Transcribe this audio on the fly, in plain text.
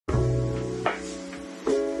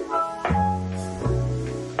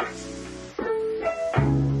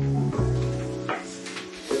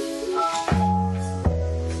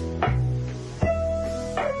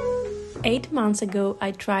8 months ago, I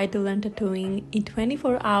tried to learn tattooing in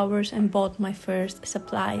 24 hours and bought my first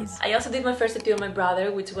supplies. I also did my first tattoo on my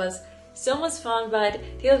brother, which was so much fun, but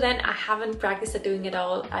till then I haven't practiced tattooing at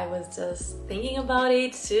all. I was just thinking about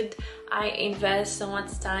it. Should I invest so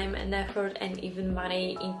much time and effort and even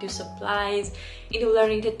money into supplies, into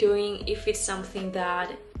learning tattooing, if it's something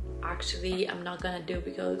that actually I'm not gonna do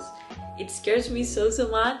because it scares me so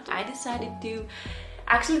much? I decided to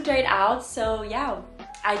actually try it out. So yeah,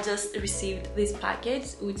 I just received this package,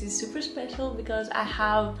 which is super special because I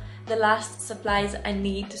have the last supplies I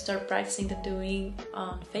need to start practicing tattooing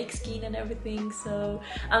on fake skin and everything. So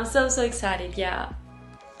I'm so excited. Yeah.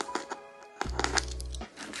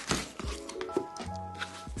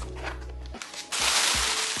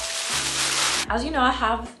 As you know, I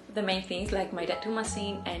have the main things like my tattoo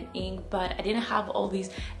machine and ink, but I didn't have all these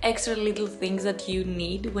extra little things that you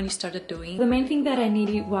need when you start tattooing. The main thing that I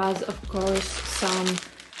needed was, of course, some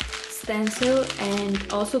stencil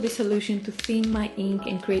and also the solution to thin my ink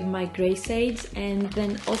and create my gray shades. And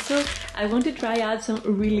then also I want to try out some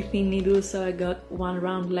really thin needles, so I got one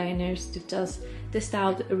round liners to just test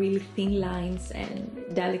out really thin lines and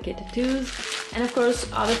delicate tattoos. And of course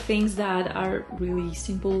other things that are really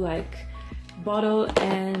simple, like bottle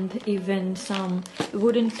and even some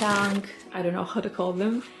wooden tank, I don't know how to call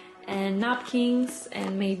them, and napkins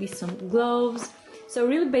and maybe some gloves. So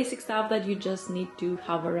really basic stuff that you just need to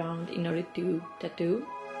have around in order to tattoo.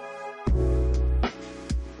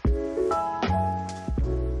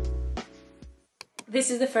 This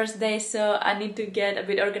is the first day, so I need to get a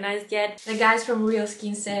bit organized yet. The guys from Real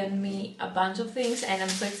Skin sent me a bunch of things and I'm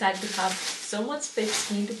so excited to have so much fake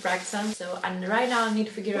skin to practice on. So and right now I need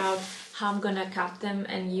to figure out how I'm gonna cut them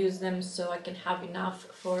and use them so I can have enough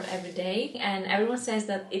for every day. And everyone says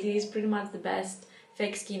that it is pretty much the best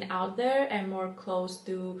fake skin out there and more close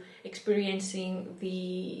to experiencing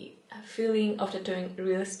the feeling of tattooing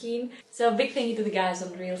real skin. So a big thank you to the guys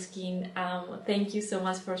on Real Skin. Thank you so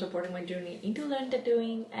much for supporting my journey into learning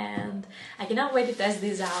tattooing, and I cannot wait to test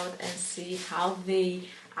these out and see how they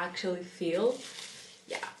actually feel.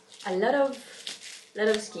 Yeah, a lot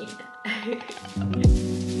of skin.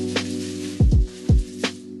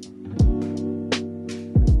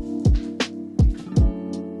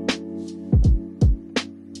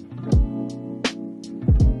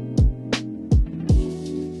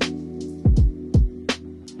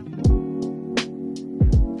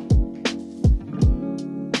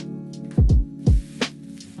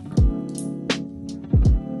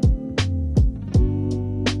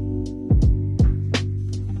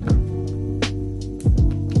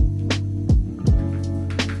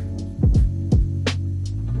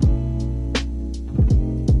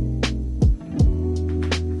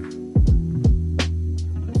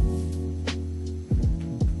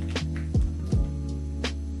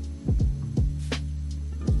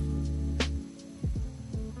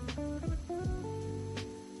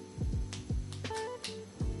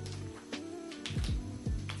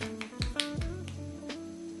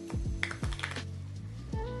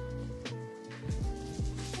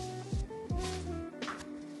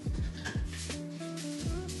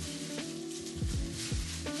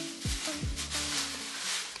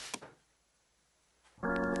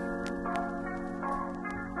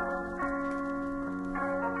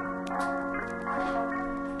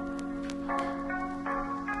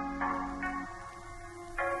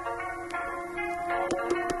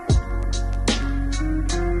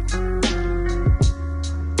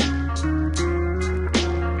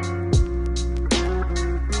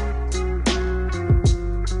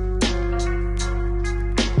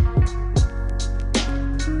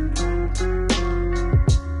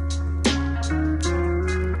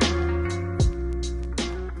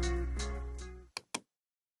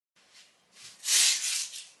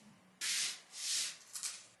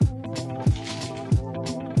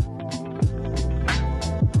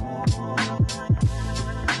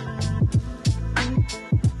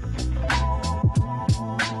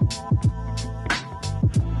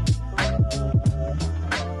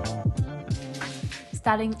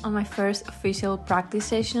 Starting on my first official practice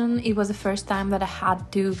session, it was the first time that I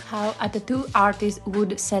had to how a tattoo artist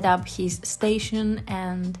would set up his station,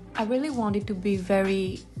 and I really wanted to be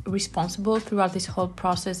very responsible throughout this whole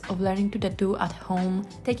process of learning to tattoo at home,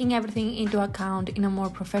 taking everything into account in a more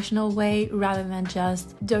professional way rather than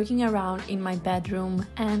just joking around in my bedroom,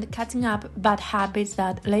 and catching up bad habits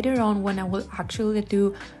that later on, when I will actually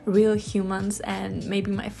tattoo real humans and maybe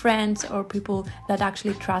my friends or people that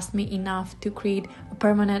actually trust me enough to create a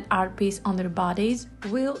permanent art piece on their bodies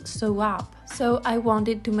will sew up. So I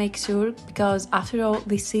wanted to make sure, because after all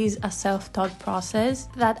this is a self-taught process,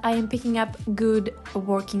 that I am picking up good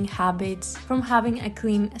working habits, from having a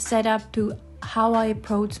clean setup to how I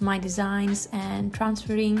approach my designs and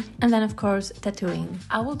transferring, and then of course tattooing.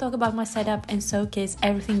 I will talk about my setup and showcase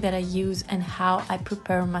everything that I use and how I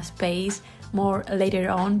prepare my space more later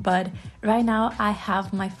on, but right now I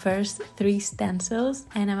have my first 3 stencils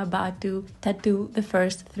and I'm about to tattoo the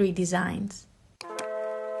first 3 designs.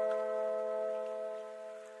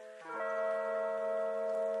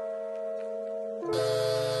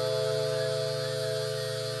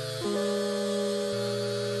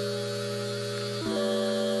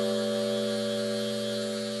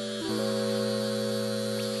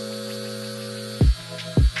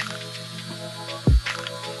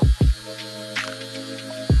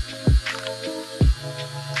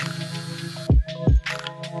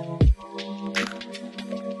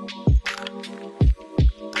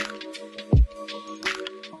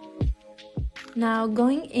 Now,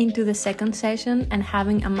 going into the second session and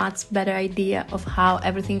having a much better idea of how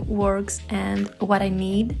everything works and what I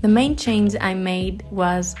need, the main change I made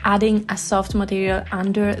was adding a soft material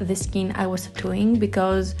under the skin I was tattooing,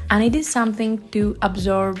 because I needed something to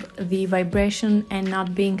absorb the vibration and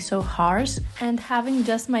not being so harsh, and having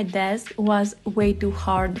just my desk was way too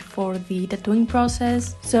hard for the tattooing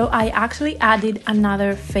process, so I actually added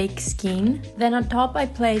another fake skin. Then on top I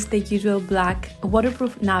placed the usual black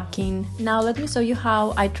waterproof napkin. Now let me show you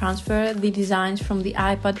how I transfer the designs from the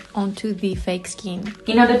iPad onto the fake skin.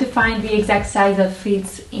 In order to find the exact size that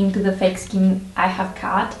fits into the fake skin I have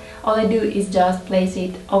cut, all I do is just place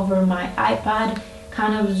it over my iPad,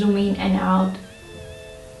 kind of zoom in and out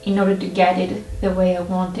in order to get it the way I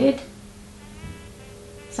want it.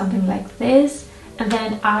 Something like this. And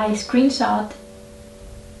then I screenshot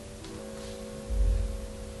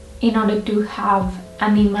in order to have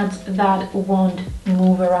an image that won't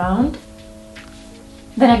move around.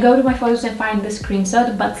 Then I go to my photos and find the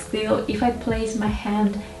screenshot, but still, if I place my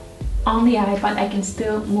hand on the iPad, I can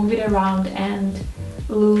still move it around and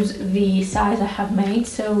lose the size I have made.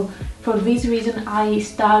 So for this reason, I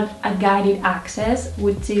start a guided access,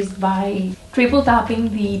 which is by triple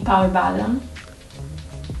tapping the power button.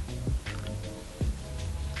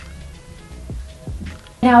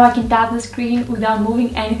 Now I can tap the screen without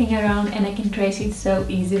moving anything around and I can trace it so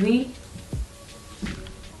easily.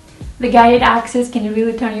 The guided access can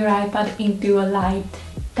really turn your iPad into a light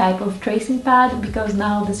type of tracing pad, because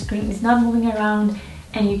now the screen is not moving around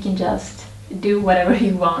and you can just do whatever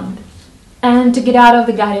you want. And to get out of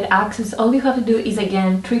the guided access, all you have to do is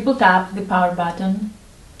again triple tap the power button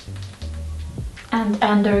and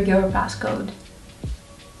enter your passcode.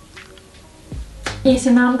 Okay,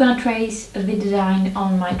 so now I'm gonna trace the design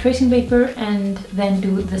on my tracing paper and then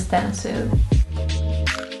do the stencil.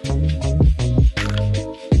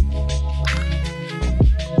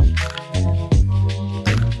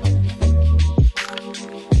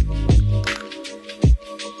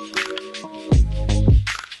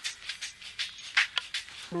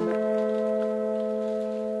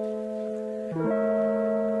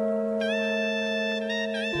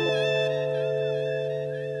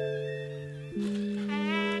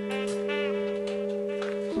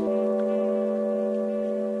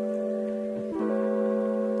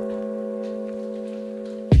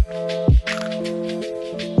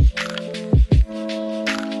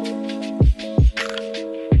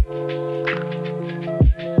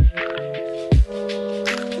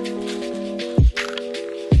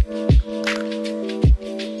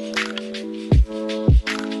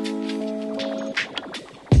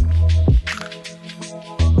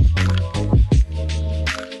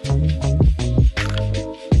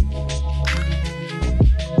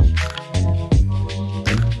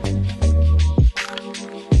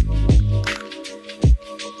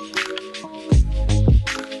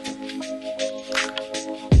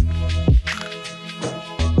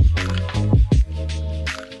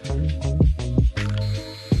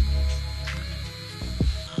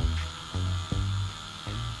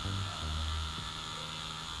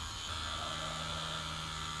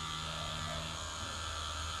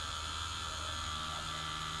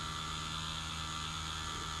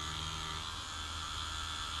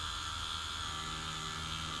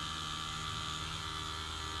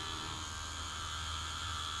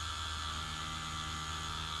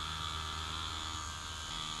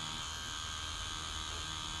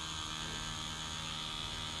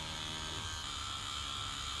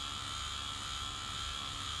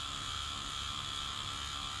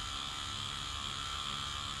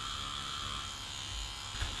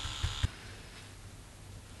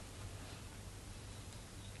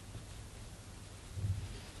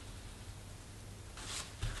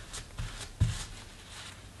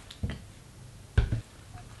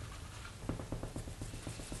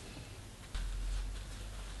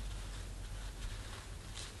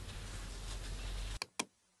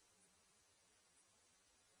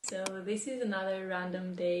 So this is another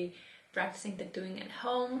random day practicing tattooing at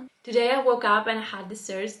home. Today I woke up and I had the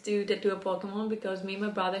urge to tattoo a Pokemon because me and my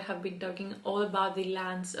brother have been talking all about the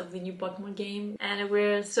lands of the new Pokemon game, and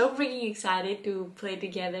we're so freaking excited to play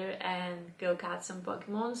together and go catch some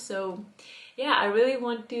Pokemon. So yeah, I really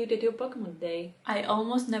want to tattoo a Pokemon today. I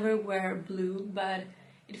almost never wear blue, but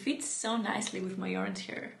it fits so nicely with my orange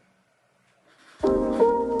hair.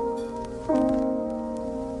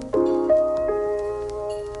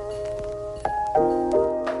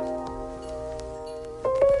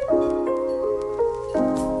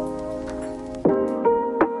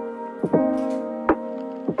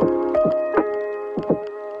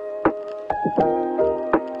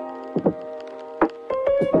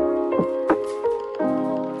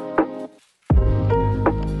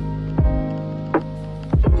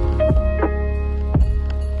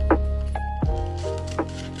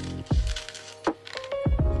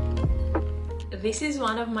 This is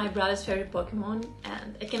one of my brother's favorite Pokemon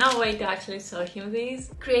and I cannot wait to actually show him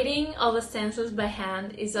these. Creating all the stencils by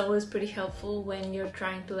hand is always pretty helpful when you're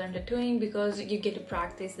trying to learn tattooing because you get to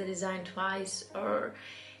practice the design twice or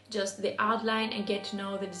just the outline and get to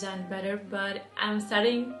know the design better. But I'm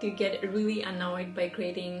starting to get really annoyed by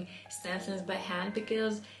creating stencils by hand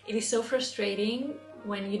because it is so frustrating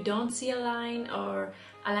when you don't see a line or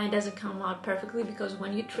a line doesn't come out perfectly, because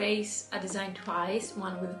when you trace a design twice,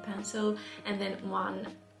 one with a pencil and then one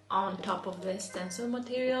on top of the stencil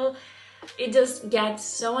material, it just gets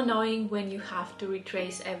so annoying when you have to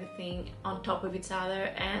retrace everything on top of each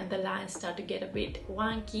other and the lines start to get a bit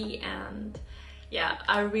wonky. And yeah,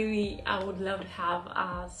 I would love to have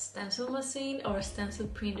a stencil machine or a stencil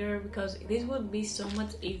printer because this would be so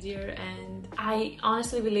much easier and I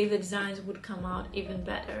honestly believe the designs would come out even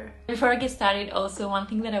better. Before I get started, also one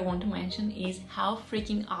thing that I want to mention is how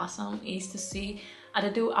freaking awesome it is to see a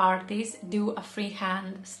tattoo artist do a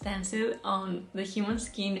freehand stencil on the human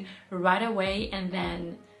skin right away and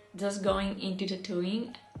then just going into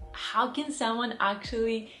tattooing. How can someone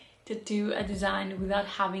actually tattoo a design without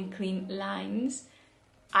having clean lines?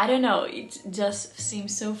 I don't know, it just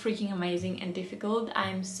seems so freaking amazing and difficult.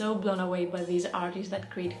 I'm so blown away by these artists that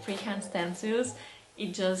create freehand stencils.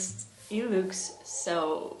 It looks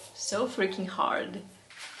so freaking hard.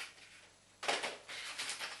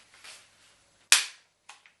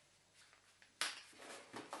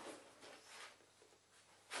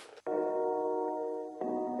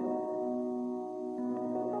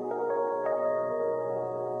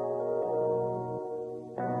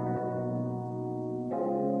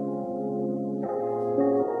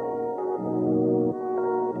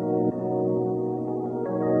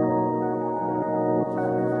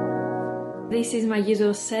 This is my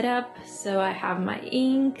usual setup, so I have my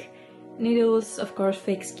ink, needles, of course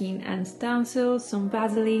fake skin and stencils, some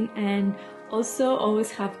Vaseline, and also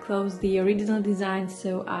always have closed the original design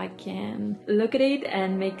so I can look at it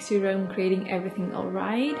and make sure I'm creating everything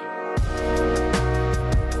alright.